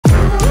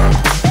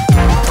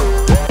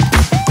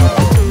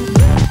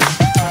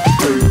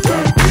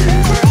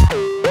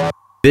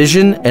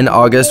Vision and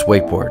August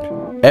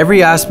Wakeboard.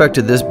 Every aspect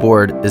of this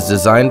board is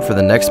designed for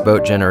the next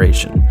boat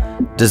generation,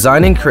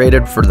 designed and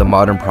created for the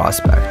modern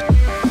prospect.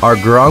 Our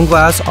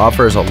Grom-Glass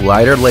offers a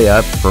lighter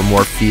layup for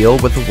more feel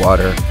with the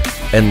water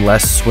and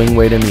less swing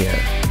weight in the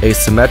air. A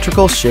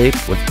symmetrical shape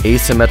with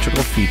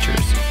asymmetrical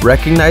features,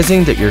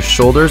 recognizing that your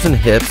shoulders and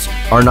hips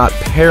are not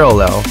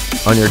parallel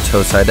on your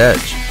toe side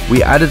edge.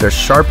 We added a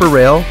sharper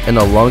rail and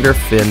a longer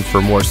fin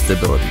for more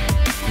stability.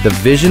 The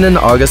Vision and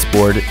August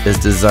board is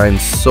designed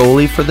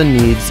solely for the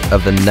needs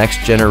of the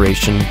next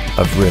generation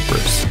of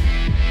rippers.